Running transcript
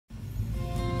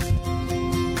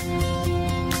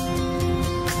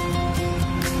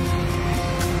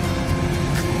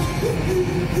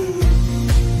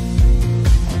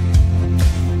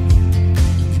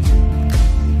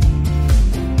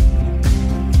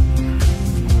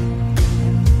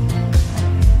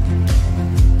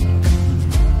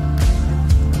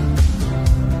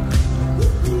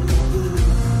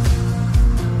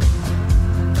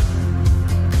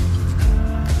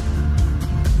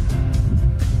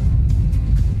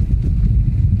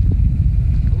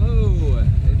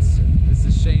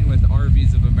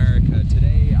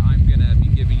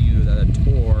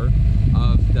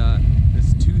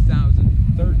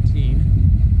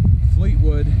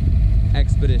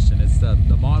Expedition. It's the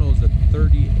model is the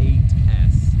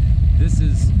 38S. This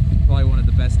is probably one of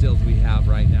the best deals we have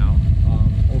right now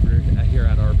over here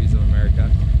at RVs of America.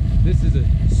 This is a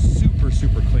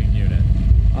super clean unit.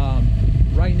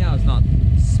 Right now it's not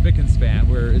spick and span,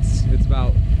 where it's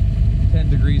about 10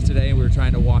 degrees today, and we were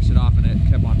trying to wash it off and it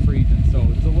kept on freezing, so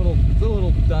it's a little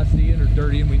dusty or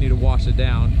dirty, and we need to wash it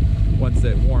down once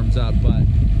it warms up. But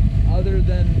other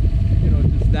than, you know,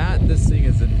 just that, this thing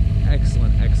is in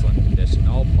excellent condition.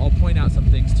 I'll point out some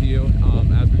things to you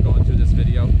as we're going through this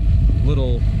video.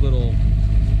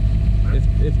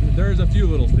 If there's a few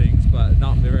little things, but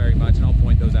not very much, and I'll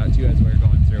point those out to you as we're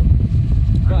going through.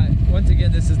 But once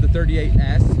again, this is the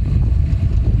 38S.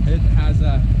 It has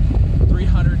a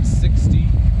 360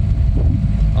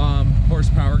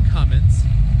 horsepower Cummins.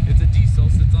 It's a diesel,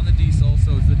 sits on the diesel,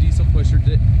 so it's the diesel pusher,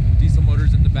 diesel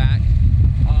motors in the back.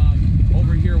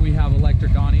 Over here we have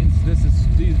electric awnings.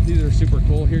 These are super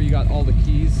cool. Here you got all the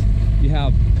keys. You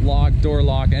have lock, door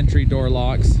lock, entry door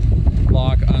locks,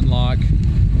 lock, unlock.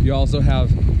 You also have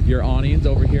your awnings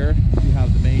over here. You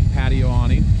have the main patio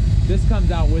awning. This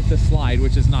comes out with the slide,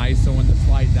 which is nice, so when the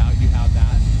slide's out, you have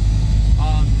that.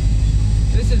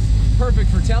 This is perfect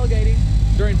for tailgating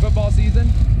during football season,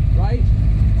 right?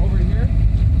 Over here,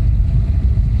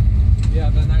 you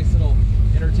have a nice little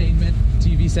entertainment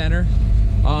TV center.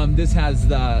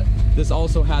 This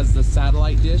also has the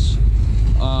satellite dish,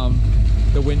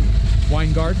 the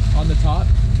wine guard on the top.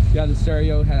 You have the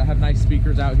stereo, have nice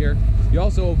speakers out here. You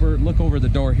also look over the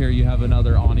door here, you have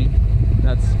another awning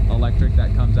that's electric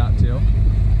that comes out too,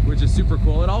 which is super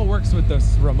cool. It all works with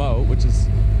this remote, which is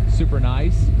super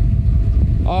nice.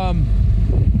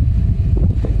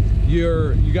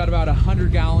 You got about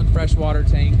 100-gallon freshwater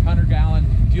tank, 100-gallon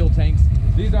fuel tanks.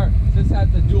 This has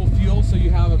the dual fuel, so you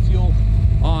have a fuel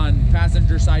on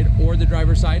passenger side or the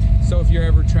driver's side. So if you're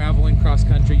ever traveling cross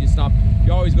country, you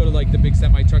always go to like the big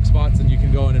semi truck spots, and you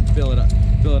can go in and fill it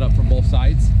up from both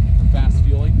sides for fast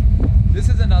fueling. This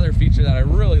is another feature that I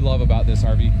really love about this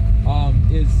RV.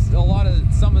 Is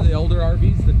some of the older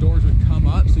RVs, the doors would come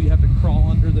up, so you have to crawl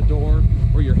under the door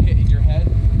or you're hitting your head.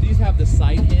 These have the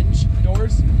side hinge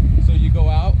doors, so you go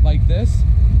out like this.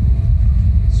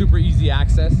 Super easy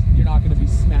access. You're not going to be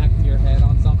smacking your head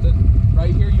on something.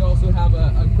 Right here you also have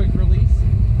a quick release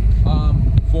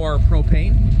for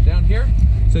propane down here,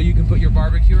 so you can put your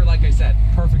barbecue, or like I said,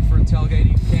 perfect for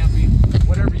tailgating, camping,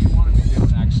 whatever you want to be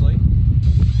doing. Actually,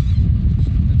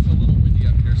 it's a little windy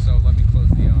up here, so let me close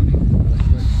the awning real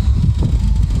quick.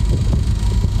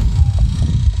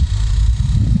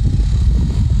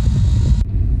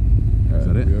 Is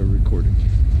that it? We are recording.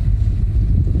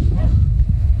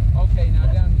 Okay, now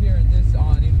down here in this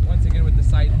awning, once again with the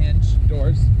side hinge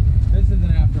doors, this is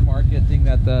an aftermarket thing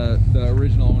that the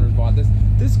original owners bought.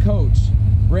 This coach,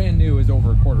 brand new, is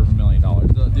over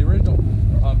 $250,000. The original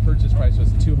purchase price was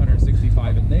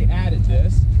 $265,000, and they added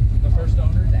this. The first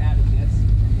owners added this.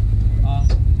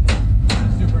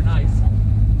 Super nice.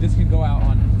 This can go out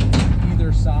on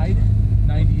either side.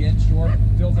 90-inch door,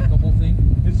 fills up the whole thing.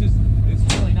 It's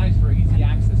really nice for easy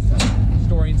access to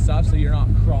storing stuff, so you're not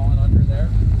crawling under there.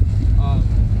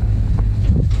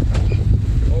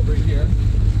 Over here,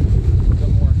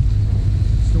 some more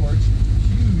storage.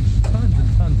 Huge, tons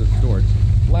and tons of storage.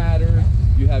 Ladder.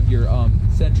 You have your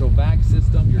central vac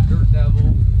system, your Dirt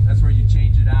Devil. That's where you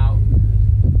change it out.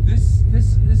 This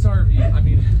RV, I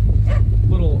mean,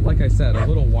 like I said, a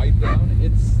little wiped down.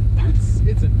 It's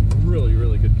in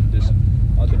really good condition.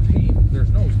 The paint, there's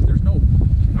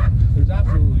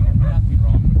absolutely nothing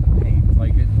wrong with the paint.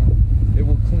 Like it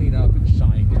will clean up and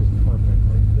shine just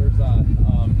perfectly.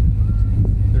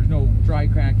 There's no dry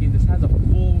cracking. This has a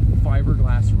full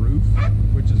fiberglass roof,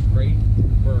 which is great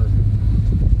for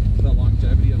the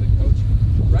longevity of the coach.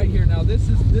 Right here, now this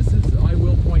is I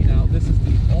will point out, this is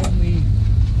the only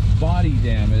body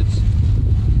damage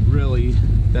really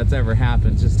that's ever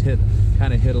happened. Just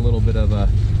kind of hit a little bit of a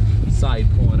side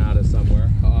pulling out of somewhere.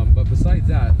 But besides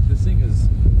that, this thing is,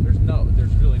 there's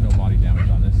really no body damage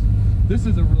on this. This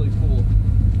is a really cool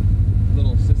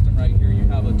little system right here. You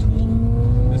have a tool.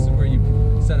 This is where you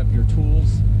set up your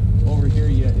tools. Over here,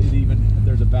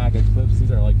 there's a bag of clips.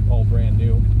 These are like all brand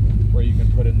new, where you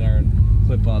can put in there and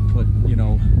clip up, put, you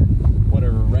know,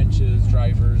 whatever, wrenches,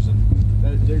 drivers, and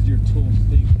there's your tools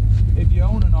thing. If you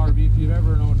own an RV, if you've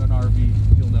ever owned an RV,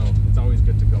 you'll know it's always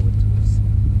good to go with tools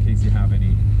in case you have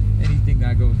anything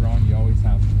that goes wrong. You always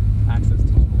have access to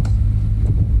tools.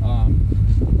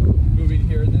 Moving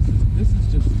here, this is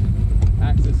just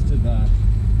access to the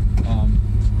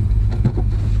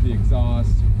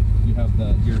exhaust. You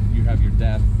have your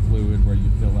DEF fluid where you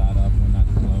fill that up when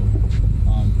that's low.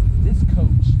 This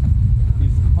coach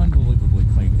is unbelievably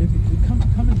clean.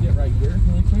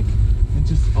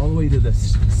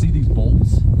 see these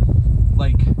bolts?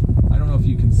 Like, I don't know if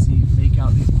you can make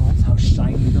out these bolts, how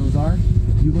shiny those are.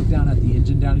 You look down at the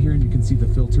engine down here and you can see the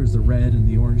filters, the red and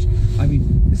the orange. I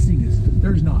mean, this thing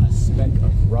there's not a speck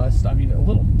of rust. I mean, a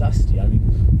little dusty. I mean,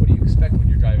 what do you expect when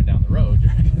you're driving down the road?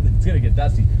 It's gonna get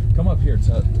dusty. Come up here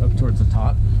up towards the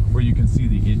top where you can see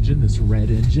the engine, this red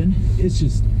engine. It's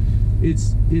just,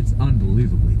 it's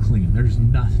unbelievably clean. There's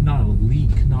not a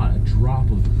leak, not a drop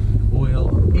of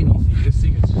oil, anything. This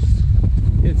thing is just,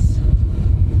 it's,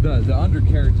 the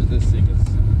undercarriage of this thing is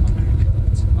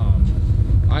immaculate.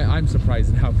 I'm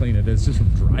surprised at how clean it is just from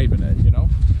driving it, you know?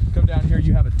 Come down here,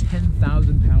 you have a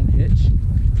 10,000 pound hitch.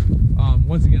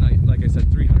 Once again, like I said,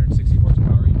 360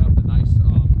 horsepower. You have the nice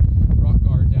rock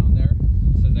guard down there.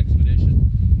 It says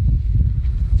Expedition.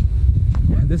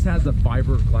 And this has the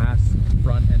fiberglass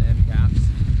front and end caps.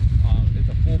 It's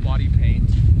a full body paint.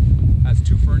 Has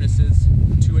 2 furnaces,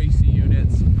 2 AC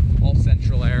units, all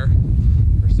central air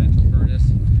or central furnace.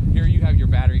 Here you have your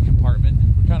battery compartment.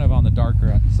 We're kind of on the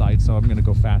darker side, so I'm going to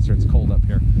go faster. It's cold up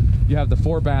here. You have the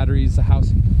 4 batteries. The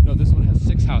house, no, this one has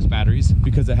 6 house batteries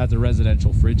because it has a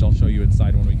residential fridge. I'll show you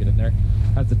inside when we get in there.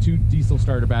 Has the 2 diesel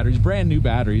starter batteries, brand new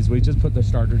batteries. We just put the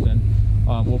starters in.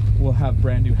 We'll have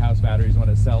brand new house batteries when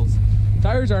it sells.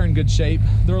 Tires are in good shape.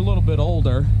 They're a little bit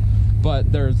older,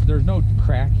 but there's no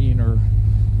cracking or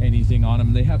anything on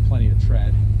them. They have plenty of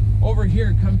tread. Over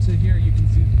here, come to here, you can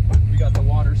see we got the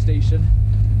water station.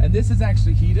 And this is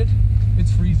actually heated.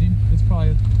 It's freezing. It's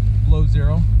probably below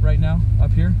 0 right now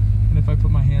up here. And if I put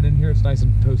my hand in here, it's nice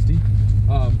and toasty.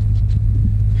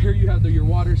 Here you have your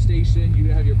water station.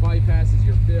 You have your bypasses,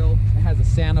 your fill. It has a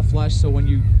Santa flush, so when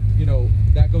you know,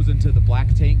 that goes into the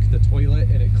black tank, the toilet,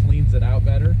 and it cleans it out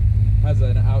better. Has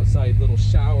an outside little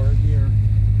shower here.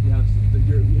 You have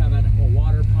a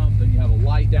water pump, and you have a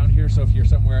light down here, so if you're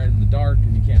somewhere in the dark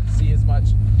and you can't see as much.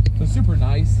 So super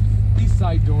nice. These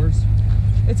side doors,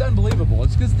 it's unbelievable.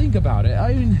 It's because think about it.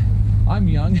 I mean, I'm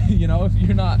young, you know, if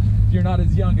you're not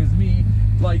as young as me,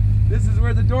 like this is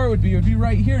where the door would be. It would be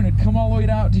right here and it'd come all the way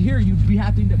out to here. You'd be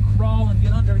having to crawl and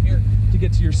get under here to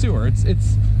get to your sewer.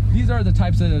 These are the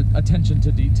types of attention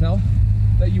to detail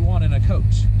that you want in a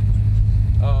coach.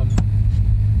 Come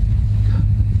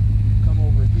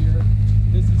over here.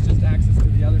 This is just access to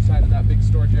the other side of that big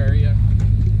storage area.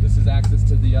 This is access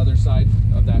to the other side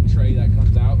of that tray that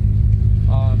comes out.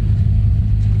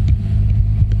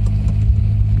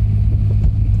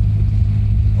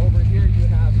 Over here you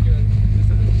have this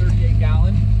is a 38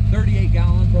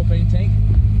 gallon propane tank.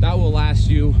 That will last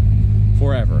you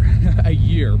forever, a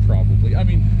year probably. I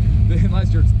mean,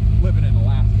 unless you're living in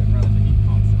Alaska and running the heat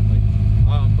constantly.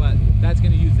 But that's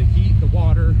going to use the heat, the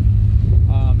water,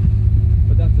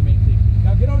 but that's the main thing.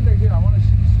 Now get under here. I want to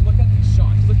look at these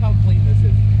shocks. Look how clean this is.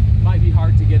 It might be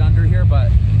hard to get under here,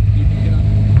 but you can get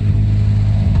under here.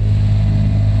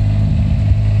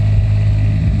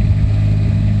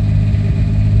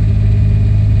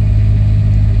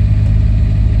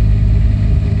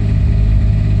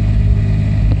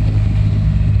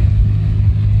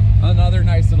 Another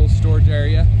nice little storage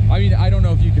area. I mean, I don't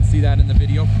know if you can see that in the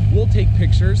video. We'll take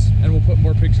pictures and we'll put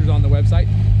more pictures on the website.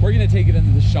 We're going to take it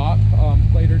into the shop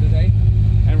later today,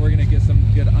 and we're going to get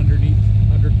some good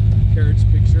undercarriage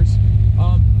pictures.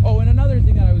 Oh, and another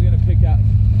thing that I was going to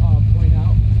point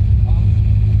out,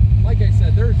 like I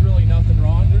said, there's really nothing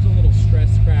wrong. There's a little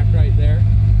stress crack right there,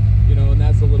 you know, and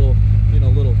that's a little,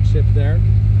 little chip there.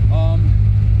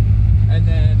 And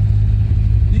then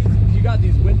you got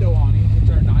these window awnings, which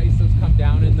are nice. Those come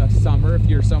down in the summer. If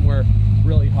you're somewhere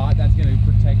really hot, that's going to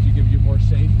protect you, give you more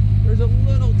shade. There's a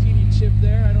little teeny chip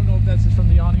there. I don't know if that's just from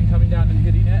the awning coming down and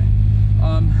hitting it.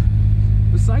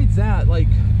 Besides that, like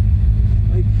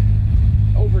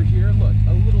over here, look,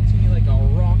 a little teeny, like a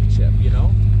rock chip, you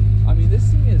know? I mean, this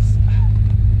thing it's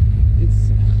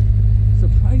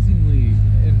surprisingly,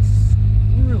 it's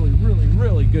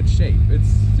really good shape. It's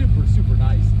super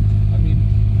nice. I mean,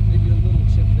 maybe a little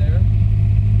chip there,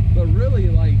 but really,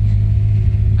 like,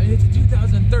 I mean, it's a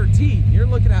 2013. You're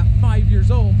looking at 5 years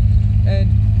old,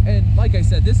 and like I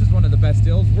said, this is one of the best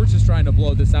deals. We're just trying to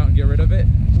blow this out and get rid of it.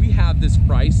 We have this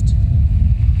priced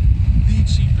the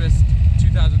cheapest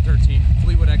 2013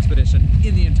 Fleetwood Expedition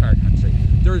in the entire country.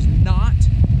 There's not,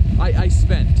 I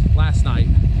spent last night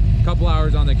a couple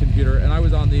hours on the computer, and I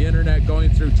was on the internet going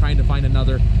through trying to find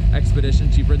another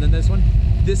Expedition cheaper than this one.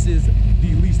 This is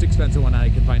the least expensive one I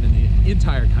can find in the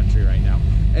entire country right now.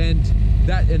 And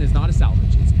it's not a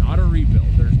salvage, it's not a rebuild.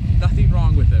 There's nothing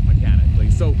wrong with it mechanically.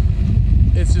 So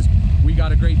it's just, we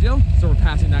got a great deal, so we're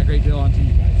passing that great deal on to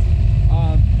you guys.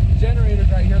 Generators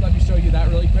right here, let me show you that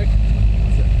really quick.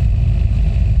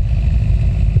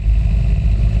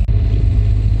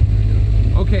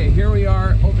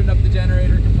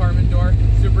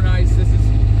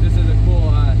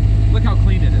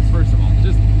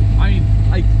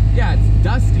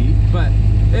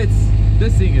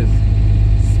 thing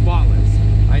is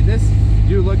spotless. Like this,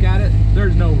 you look at it,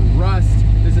 there's no rust.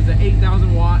 This is an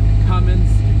 8,000 watt Cummins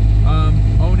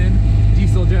Onan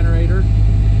diesel generator.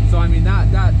 So I mean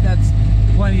that's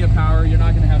plenty of power. You're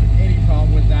not going to have any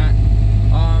problem with that.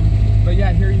 But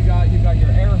yeah, here you got your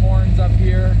air horns up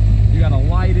here. You got a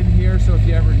light in here, so if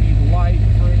you ever need light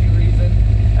for any reason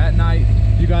at night,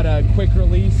 you got a quick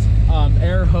release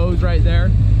air hose right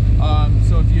there.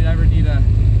 So if you ever need to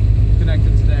connect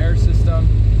it to the air system,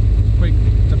 quick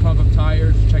to pump up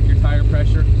tires, check your tire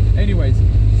pressure. Anyways,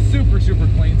 super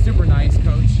clean, super nice,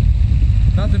 coach.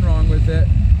 Nothing wrong with it.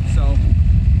 So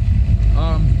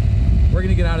we're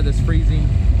gonna get out of this freezing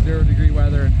 0-degree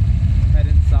weather and head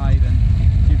inside and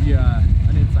give you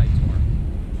an inside tour.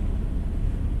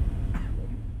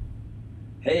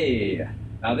 Hey,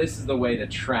 now this is the way to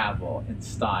travel in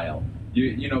style.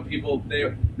 You know, people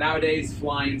nowadays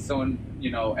flying, so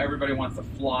you know, everybody wants to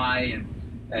fly,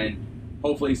 and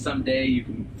hopefully someday you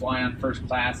can fly on first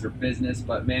class or business.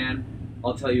 But man,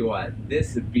 I'll tell you what,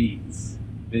 this beats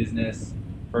business,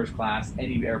 first class,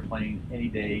 any airplane, any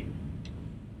day,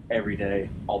 every day,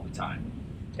 all the time.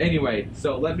 Anyway,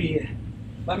 so let me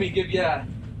give you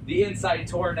the inside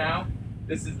tour now.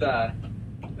 This has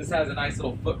a nice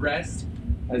little footrest,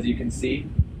 as you can see.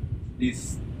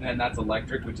 And that's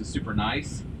electric, which is super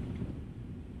nice.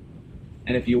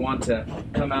 And if you want to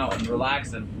come out and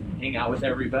relax and hang out with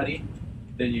everybody,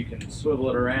 then you can swivel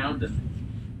it around,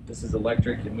 and this is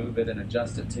electric. You move it and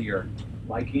adjust it to your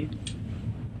liking.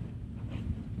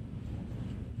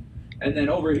 And then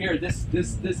over here, this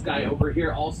guy over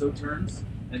here also turns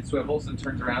and swivels and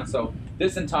turns around. So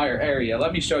this entire area,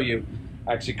 let me show you.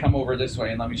 Actually, come over this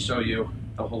way and let me show you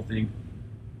the whole thing.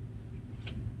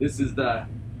 This is the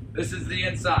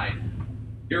inside.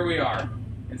 Here we are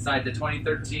inside the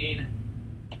 2013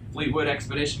 Fleetwood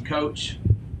Expedition coach.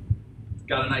 It's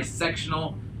got a nice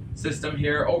sectional system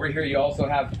here. Over here you also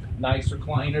have nice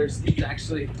recliners. These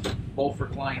actually both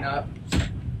recline up.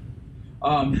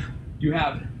 You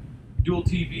have dual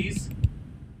TVs.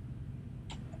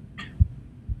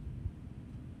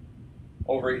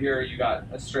 Over here you got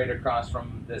a straight across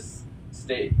from this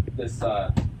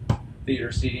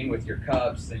theater seating with your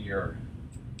cups and your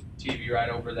TV right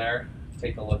over there.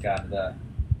 Take a look at the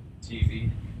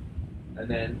TV. And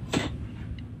then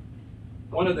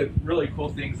one of the really cool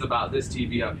things about this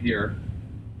TV up here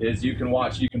is you can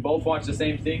both watch the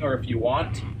same thing, or if you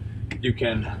want, you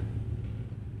can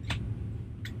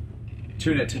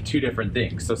tune it to two different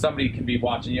things. So somebody can be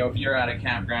watching, you know, if you're at a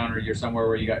campground or you're somewhere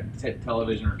where you got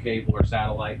television or cable or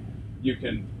satellite, you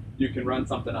can run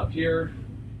something up here,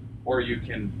 or you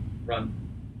can run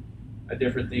a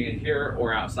different thing in here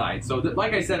or outside. So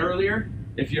like I said earlier,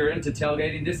 if you're into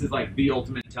tailgating, this is like the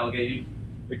ultimate tailgating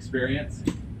experience.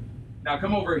 Now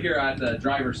come over here at the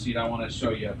driver's seat. I want to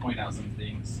show you, point out some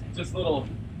things. Just little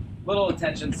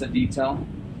attentions to detail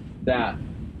that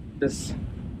this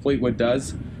Fleetwood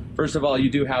does. First of all, you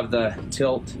do have the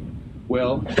tilt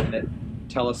wheel, and it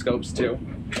telescopes too.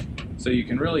 So you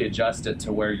can really adjust it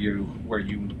to where you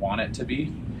want it to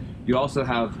be. You also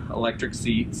have electric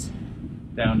seats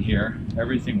down here.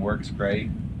 Everything works great.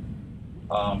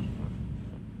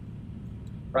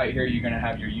 Right here you're going to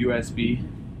have your USB,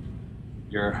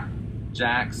 your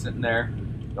jacks sitting there.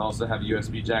 You also have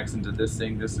USB jacks into this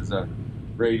thing. This is a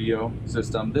radio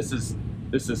system. This is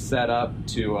set up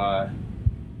to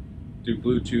do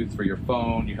Bluetooth for your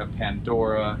phone. You have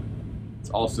Pandora. It's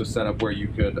also set up where you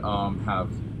could have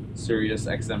Sirius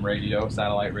XM radio,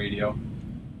 satellite radio.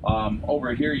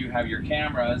 Over here you have your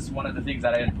cameras. One of the things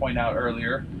that I didn't point out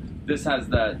earlier, this has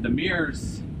the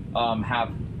mirrors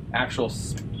have actual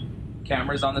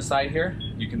cameras on the side here.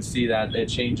 You can see that it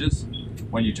changes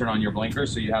when you turn on your blinker,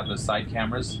 so you have the side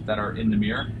cameras that are in the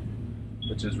mirror,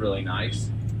 which is really nice.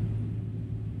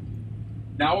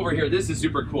 Now over here, this is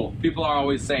super cool. People are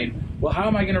always saying, well, how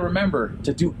am I going to remember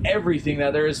to do everything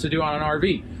that there is to do on an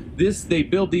RV? They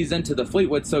build these into the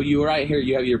Fleetwood, so right here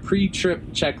you have your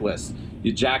pre-trip checklist.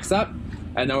 You jacks up,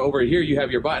 and then over here you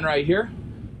have your button right here.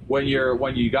 When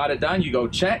you got it done, you go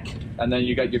check, and then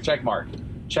you got your check mark.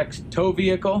 Check tow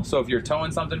vehicle, so if you're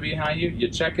towing something behind you, you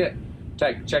check it.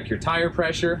 Check your tire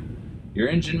pressure, your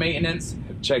engine maintenance,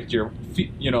 check your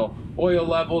oil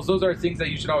levels. Those are things that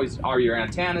you should always, are your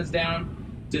antennas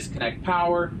down, disconnect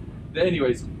power.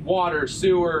 Anyways, water,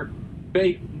 sewer,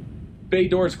 bay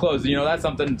doors closed. You know, that's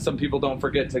something some people don't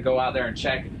forget to go out there and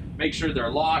check. Make sure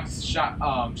they're locked,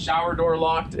 shower door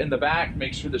locked in the back,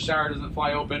 make sure the shower doesn't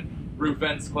fly open, roof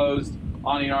vents closed,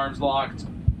 awning arms locked,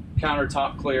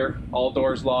 countertop clear, all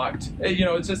doors locked. You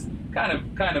know, it's just kind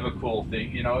of a cool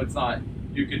thing. You know, it's not,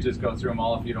 you could just go through them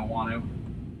all if you don't want to.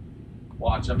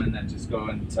 watch them, and then just go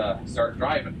and start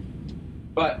driving.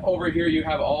 But over here you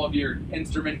have all of your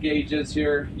instrument gauges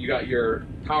here. You got your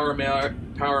power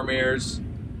mirrors,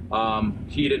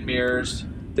 heated mirrors.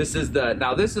 This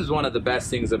is one of the best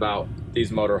things about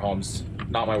these motorhomes.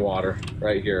 Not my water,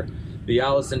 right here. The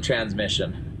Allison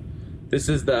transmission. This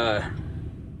is a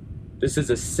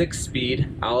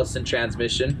 6-speed Allison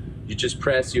transmission. You just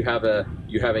press. You have an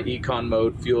econ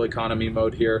mode, fuel economy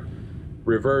mode here.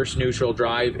 Reverse, neutral,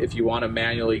 drive. If you want to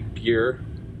manually gear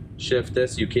shift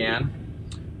this, you can.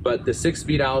 But the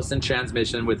 6-speed Allison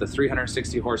transmission with the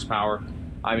 360 horsepower,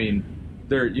 I mean,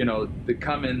 the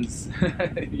Cummins,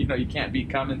 you can't beat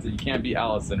Cummins and you can't beat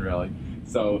Allison really.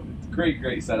 So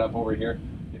great setup over here.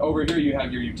 Over here you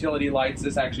have your utility lights.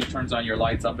 This actually turns on your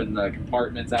lights up in the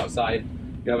compartments outside.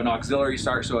 You have an auxiliary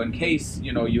start, so in case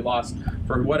you lost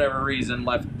for whatever reason,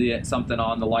 left something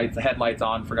on, the headlights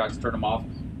on, forgot to turn them off,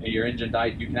 and your engine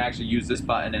died, you can actually use this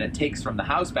button and it takes from the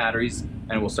house batteries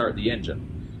and it will start the engine.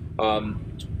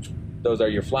 Those are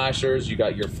your flashers. You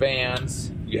got your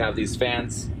fans. You have these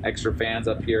fans, extra fans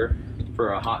up here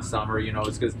for a hot summer.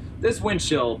 It's because this wind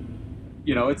chill,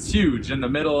 it's huge in the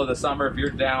middle of the summer. If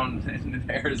you're down in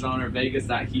Arizona or Vegas,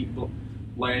 that heat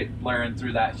blaring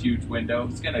through that huge window,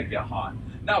 it's gonna get hot.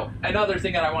 Now, another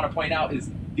thing that I want to point out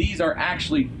is these are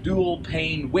actually dual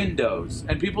pane windows,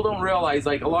 and people don't realize,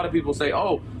 like a lot of people say,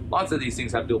 oh, lots of these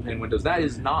things have dual pane windows. That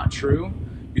is not true.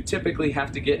 You typically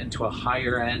have to get into a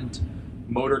higher end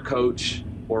motor coach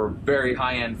or very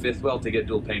high-end fifth wheel to get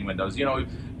dual pane windows.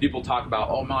 People talk about,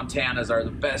 oh, Montanas are the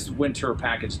best winter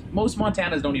package. Most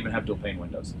Montanas don't even have dual pane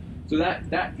windows. So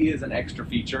that is an extra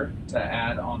feature to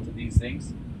add onto these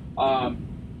things.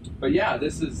 But yeah,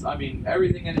 this is,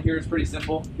 everything in here is pretty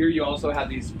simple. Here you also have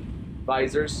these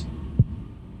visors,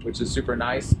 which is super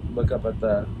nice. Look up at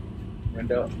the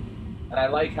window. And I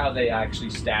like how they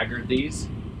actually staggered these,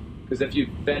 because if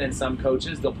you've been in some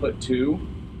coaches, they'll put 2,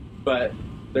 but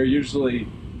they usually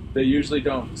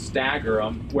don't stagger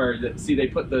them. See, they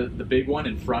put the big one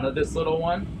in front of this little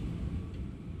one,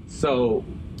 so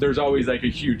there's always like a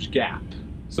huge gap.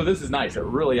 So this is nice. It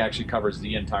really actually covers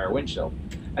the entire windshield.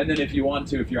 And then if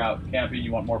you're out camping,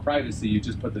 you want more privacy, you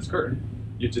just put this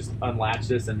curtain. You just unlatch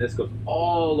this, and this goes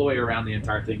all the way around the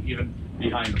entire thing, even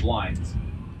behind the blinds.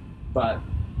 But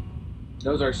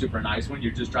those are super nice when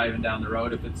you're just driving down the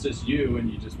road. If it's just you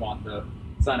and you just want the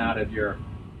sun out of your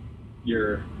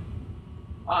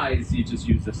eyes, you just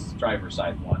use this driver's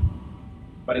side one.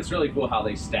 But it's really cool how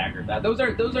they staggered that. Those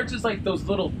are just like the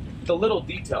little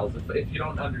details. If you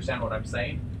don't understand what I'm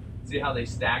saying, see how they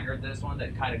staggered this one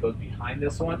that kind of goes behind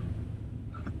this one.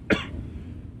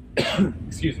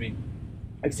 Excuse me.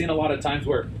 I've seen a lot of times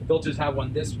where they'll just have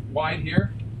one this wide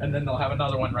here, and then they'll have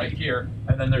another one right here,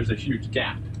 and then there's a huge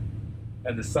gap,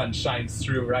 and the sun shines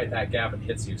through right that gap and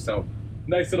hits you. So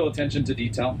nice little attention to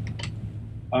detail.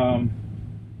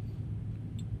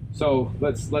 So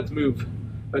let's move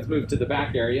to the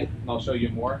back area, and I'll show you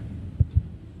more.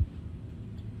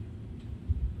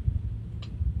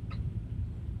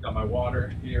 Got my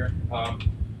water here.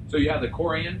 So you have the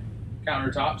Corian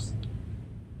countertops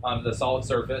on the solid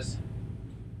surface.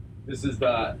 This is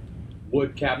the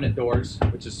wood cabinet doors,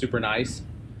 which is super nice.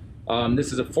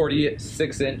 This is a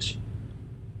 46-inch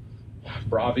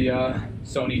Bravia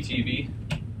Sony TV.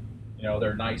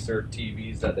 They're nicer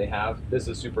TVs that they have. This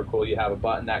is super cool. You have a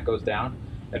button that goes down,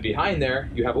 and behind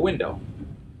there you have a window,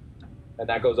 and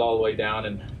that goes all the way down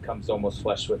and comes almost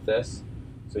flush with this,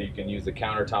 so you can use the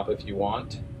countertop if you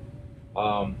want.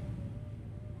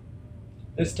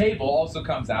 This table also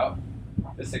comes out.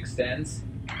 This extends.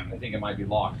 I think it might be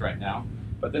locked right now,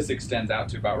 but this extends out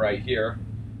to about right here,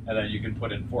 and then you can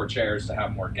put in 4 chairs to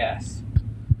have more guests.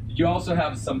 You also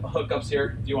have some hookups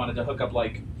here if you wanted to hook up,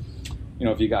 like,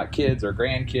 if you got kids or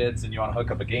grandkids and you want to hook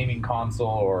up a gaming console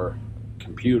or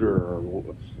computer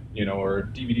or or a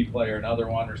DVD player, another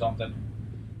one or something,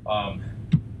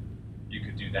 you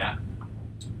could do that.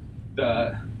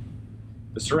 The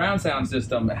surround sound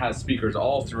system has speakers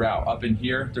all throughout. Up in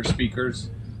here, there's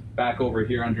speakers. Back over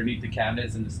here underneath the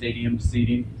cabinets in the stadium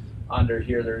seating, under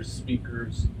here there's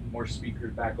speakers, more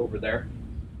speakers back over there.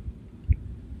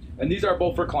 And these are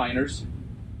both recliners.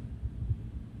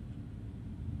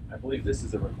 I believe this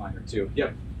is a recliner too.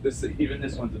 Yep, even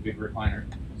this one's a big recliner.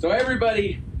 So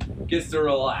everybody gets to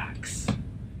relax.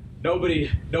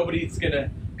 Nobody's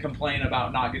gonna complain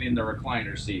about not getting the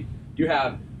recliner seat. You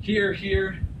have here,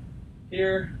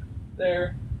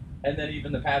 there, and then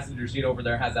even the passenger seat over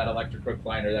there has that electric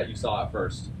recliner that you saw at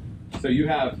first. So you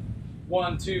have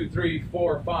 1, 2, 3,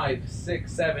 4, 5,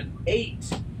 6, 7,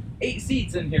 8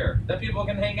 seats in here that people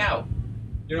can hang out.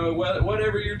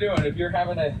 Whatever you're doing, if you're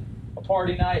having a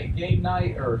party night, a game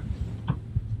night, or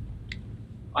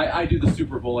I do the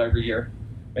Super Bowl every year.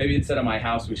 Maybe instead of my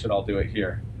house, we should all do it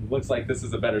here. It looks like this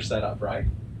is a better setup, right?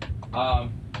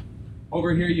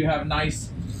 Over here you have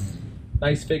nice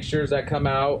fixtures that come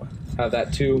out. Have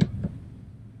that too,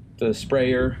 the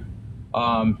sprayer.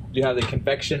 You have the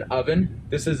convection oven.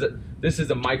 This is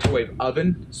a microwave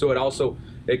oven, so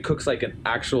it cooks like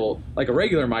a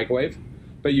regular microwave,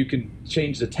 but you can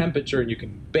change the temperature and you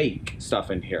can bake stuff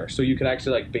in here. So you can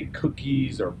actually like bake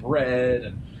cookies or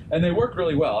bread, and they work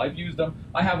really well. I've used them.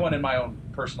 I have one in my own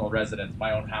personal residence,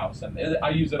 my own house, and I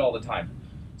use it all the time.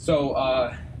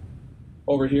 So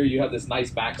over here you have this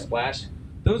nice backsplash.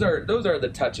 Those are the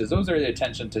touches. Those are the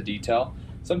attention to detail.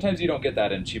 Sometimes you don't get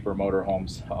that in cheaper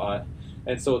motorhomes,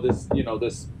 and so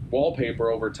this wallpaper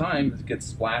over time gets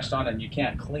splashed on, and you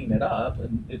can't clean it up,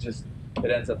 and it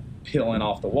ends up peeling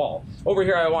off the wall. Over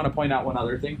here I want to point out one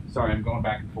other thing. Sorry, I'm going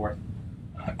back and forth.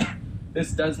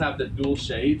 This does have the dual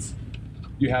shades.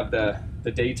 You have the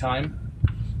daytime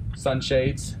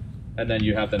sunshades, and then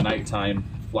you have the nighttime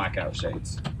blackout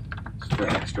shades for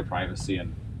extra privacy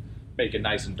and make it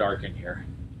nice and dark in here.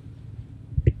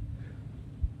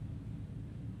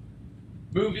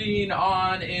 Moving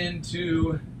on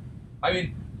into,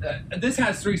 this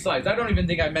has 3 slides. I don't even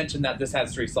think I mentioned that this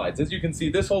has 3 slides. As you can see,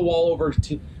 this whole wall over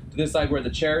to this side where the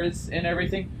chair is and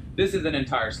everything, this is an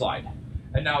entire slide.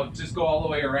 And now just go all the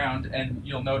way around, and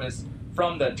you'll notice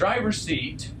from the driver's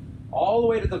seat all the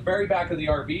way to the very back of the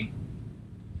RV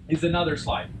is another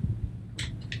slide.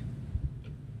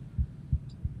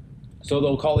 So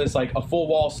they'll call this like a full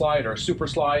wall slide or a super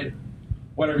slide,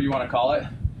 whatever you want to call it.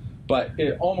 But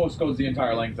it almost goes the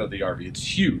entire length of the RV.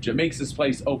 It's huge. It makes this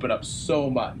place open up so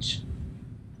much.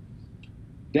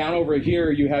 Down over here,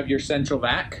 you have your central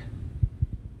vac.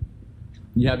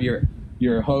 You have your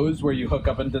hose where you hook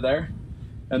up into there.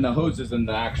 And the hose is in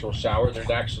the actual shower. There's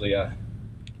actually a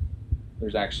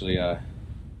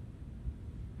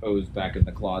hose back in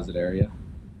the closet area.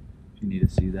 If you need to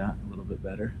see that a little bit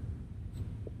better.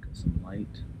 Got some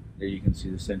light. There you can see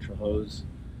the central hose.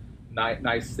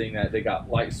 Nice thing that they got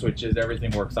light switches.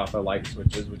 Everything works off of light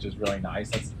switches, which is really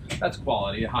nice. That's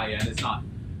quality, high end. It's not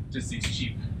just these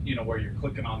cheap, where you're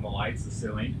clicking on the lights, the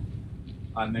ceiling.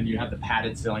 And then you have the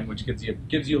padded ceiling, which gives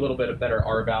you a little bit of better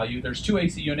R value. There's 2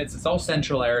 AC units. It's all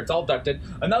central air. It's all ducted.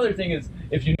 Another thing is,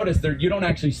 if you notice, you don't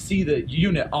actually see the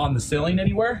unit on the ceiling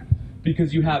anywhere,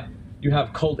 because you have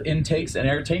cold intakes and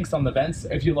air tanks on the vents.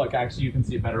 If you look, actually, you can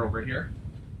see it better over here.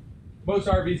 Most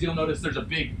RVs, you'll notice there's a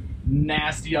big,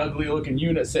 nasty, ugly looking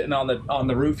unit sitting on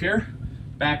the roof here.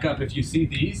 Back up, if you see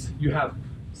these, you have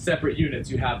separate units.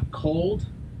 You have cold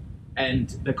and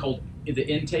the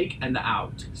intake and the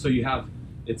out. So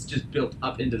it's just built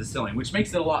up into the ceiling, which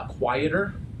makes it a lot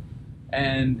quieter,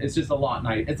 and it's just a lot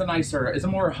nice. It's a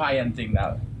more high-end thing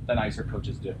that the nicer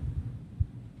coaches do.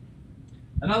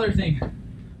 Another thing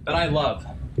that I love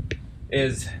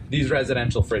is these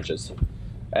residential fridges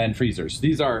and freezers.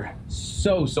 These are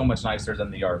so much nicer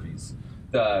than the RVs,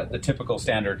 the typical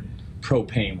standard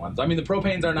propane ones. The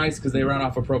propanes are nice because they run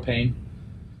off of propane.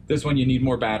 This one you need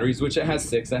more batteries, which it has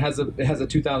 6. It has a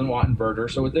 2,000 watt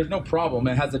inverter, so there's no problem.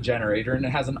 It has a generator, and it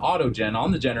has an auto gen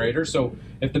on the generator. So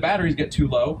if the batteries get too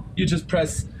low, you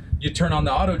turn on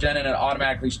the auto gen, and it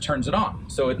automatically turns it on.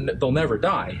 So they'll never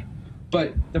die.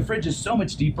 But the fridge is so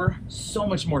much deeper, so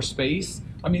much more space.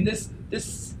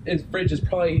 This fridge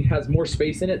probably has more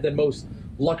space in it than most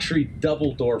luxury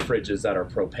double door fridges that are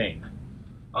propane.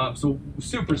 So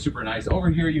super nice. Over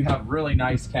here you have really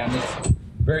nice cabinets,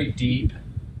 very deep,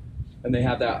 and they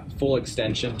have that full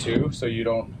extension too, so you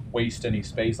don't waste any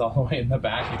space all the way in the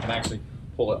back. You can actually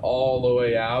pull it all the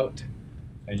way out,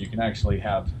 and you can actually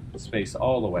have space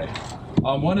all the way.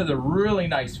 One of the really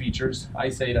nice features, I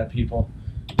say to people,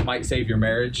 might save your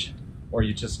marriage or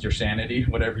your sanity,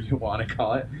 whatever you want to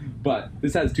call it, but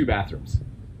this has 2 bathrooms.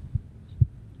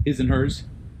 His and hers.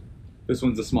 This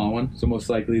one's a small one, so most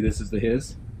likely this is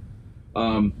his.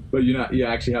 But you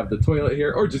actually have the toilet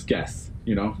here, or just guests,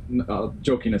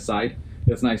 joking aside.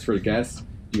 It's nice for guests.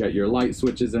 You got your light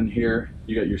switches in here.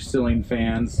 You got your ceiling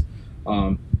fans.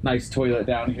 Nice toilet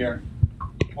down here.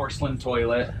 Porcelain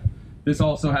toilet. This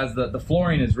also has the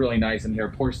flooring is really nice in here.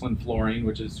 Porcelain flooring,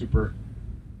 which is super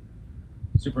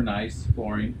nice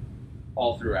flooring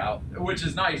all throughout, which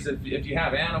is nice if you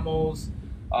have animals.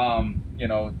 You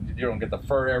don't get the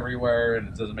fur everywhere, and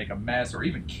it doesn't make a mess. Or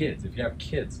even kids. If you have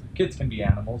kids can be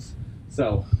animals.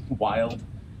 So wild.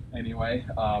 Anyway,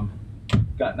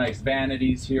 got nice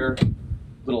vanities here,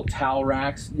 little towel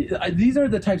racks. These are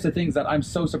the types of things that I'm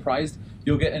so surprised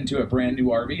you'll get into a brand new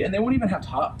RV, and they won't even have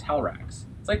towel racks.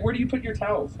 It's like, where do you put your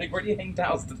towels? Like, where do you hang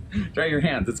towels to dry your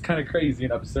hands? It's kind of crazy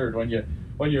and absurd when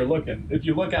you're looking. If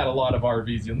you look at a lot of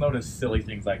RVs, you'll notice silly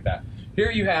things like that. Here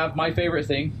you have my favorite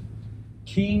thing,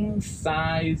 king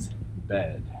size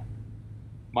bed.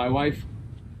 My wife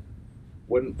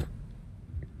wouldn't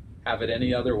have it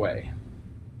any other way.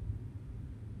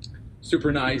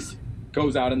 Super nice,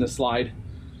 goes out in the slide.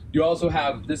 You also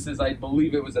have, this is, I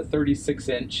believe it was a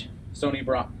 36-inch Sony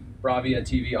Bravia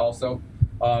TV also.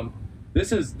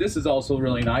 This is also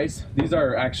really nice. These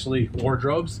are actually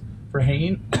wardrobes for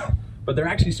hanging, but they're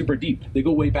actually super deep. They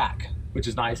go way back, which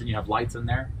is nice, and you have lights in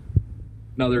there.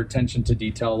 Another attention to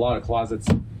detail. A lot of closets,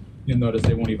 you'll notice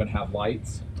they won't even have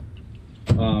lights.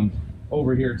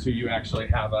 Over here too, you actually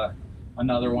have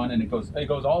another one, and it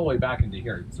goes all the way back into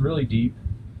here. It's really deep.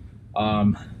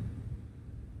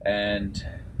 And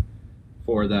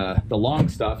for the long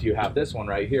stuff, you have this one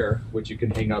right here, which you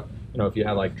can hang up, you know, if you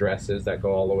have like dresses that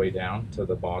go all the way down to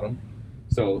the bottom.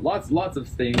 So lots of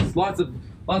things, lots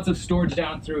of storage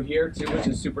down through here too, which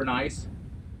is super nice.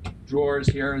 Drawers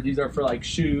here, these are for like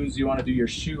shoes. You want to do your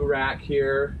shoe rack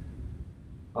here.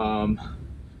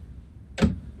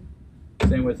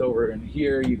 Same with over in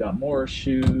here, you got more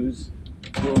shoes,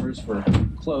 drawers for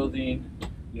clothing.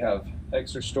 You have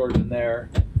extra storage in there.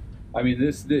 I mean,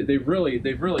 they've really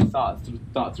thought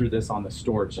through this on the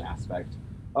storage aspect.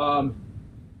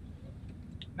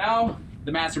 Now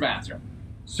the master bathroom,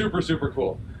 super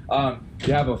cool.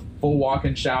 You have a full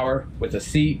walk-in shower with a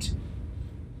seat.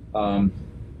 For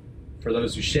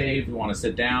those who shave, who want to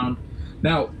sit down.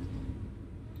 Now,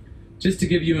 just to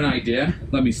give you an idea,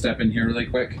 let me step in here really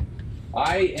quick.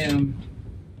 I am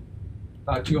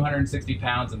about 260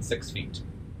 pounds and 6 feet.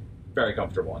 Very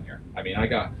comfortable in here. I mean, I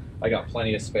got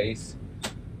plenty of space.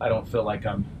 I don't feel like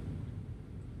I'm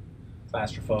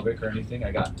claustrophobic or anything.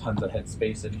 I got tons of head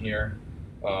space in here.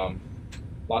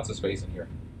 Lots of space in here.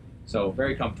 So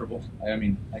very comfortable. I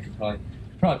mean, I could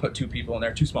probably put 2 people in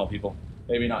there, 2 small people.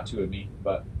 Maybe not 2 of me,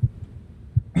 but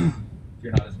if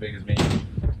you're not as big as me,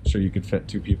 I'm sure you could fit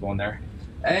 2 people in there.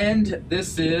 And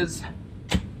this is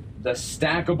the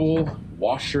stackable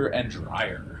washer and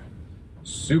dryer.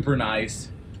 Super nice.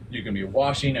 You can be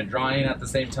washing and drying at the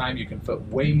same time. You can fit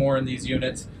way more in these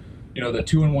units. You know, the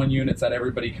 2-in-1 units that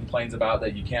everybody complains about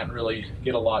that you can't really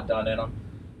get a lot done in them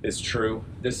is true.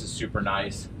 This is super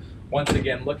nice. Once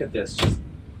again, look at this. Just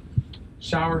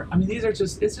shower. I mean, these are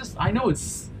just, I know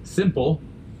it's simple,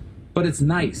 but it's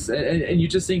nice. And you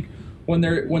just think when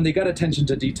they got attention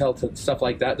to detail to stuff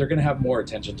like that, they're gonna have more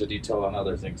attention to detail on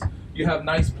other things. You have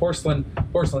nice porcelain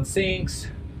sinks,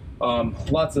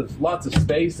 lots of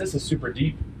space. This is super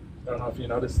deep. I don't know if you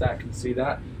noticed that, can see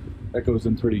that. That goes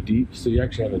in pretty deep. So you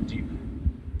actually have a deep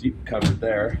cupboard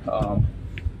there.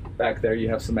 Back there you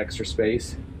have some extra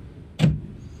space.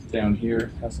 Down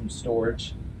here has some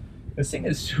storage. This thing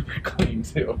is super clean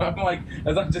too. I'm like,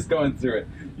 as I'm just going through it,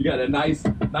 you got a nice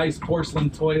porcelain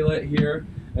toilet here,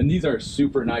 and these are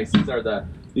super nice. These are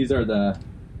the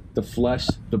flush,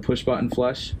 the push button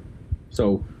flush.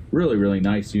 So really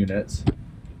nice units.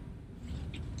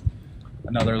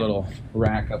 Another little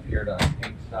rack up here to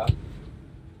hang stuff.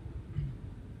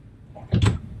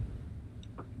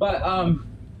 But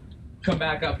come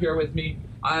back up here with me.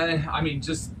 I mean,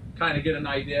 just kind of get an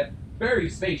idea. Very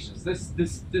spacious. This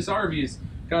RV's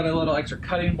got a little extra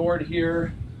cutting board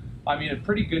here. I mean, a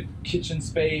pretty good kitchen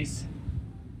space.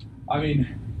 I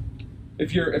mean,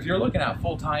 if you're looking at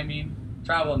full timing,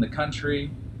 travel in the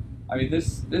country, I mean,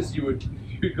 this you would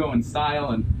go in style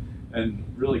and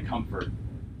really comfort.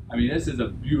 I mean, this is a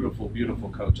beautiful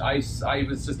coach. I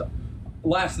was just,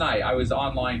 last night I was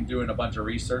online doing a bunch of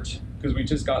research because we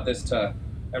just got this and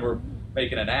we're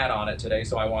making an ad on it today,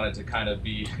 so I wanted to kind of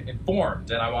be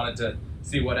informed and I wanted to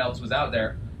see what else was out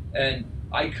there. And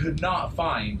I could not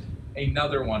find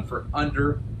another one for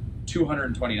under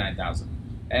 $229,000.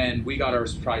 And we got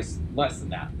ours priced less than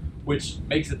that, which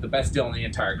makes it the best deal in the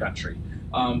entire country.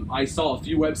 I saw a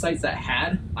few websites that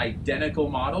had identical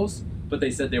models, but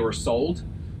they said they were sold,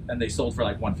 and they sold for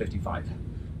like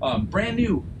 $155,000. Brand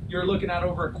new, you're looking at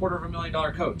over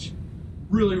 $250,000 coach.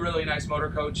 Really nice motor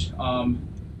coach.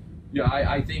 Yeah,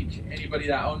 I think anybody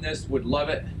that owned this would love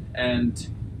it and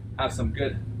have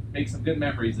make some good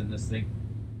memories in this thing.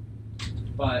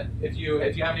 But if you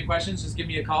have any questions, just give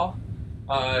me a call.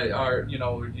 Or you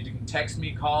can text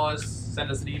me, call us, send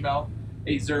us an email,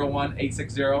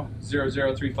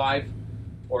 801-860-0035,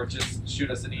 or just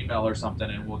shoot us an email or something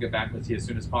and we'll get back with you as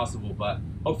soon as possible. But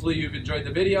hopefully you've enjoyed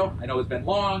the video. I know it's been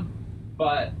long,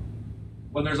 but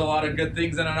when there's a lot of good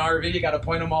things in an RV, you got to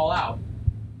point them all out.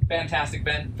 Fantastic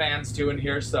fans too in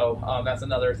here, so that's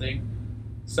another thing.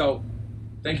 So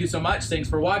thank you so much. Thanks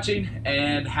for watching,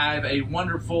 and have a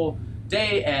wonderful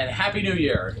day, and Happy New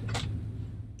Year.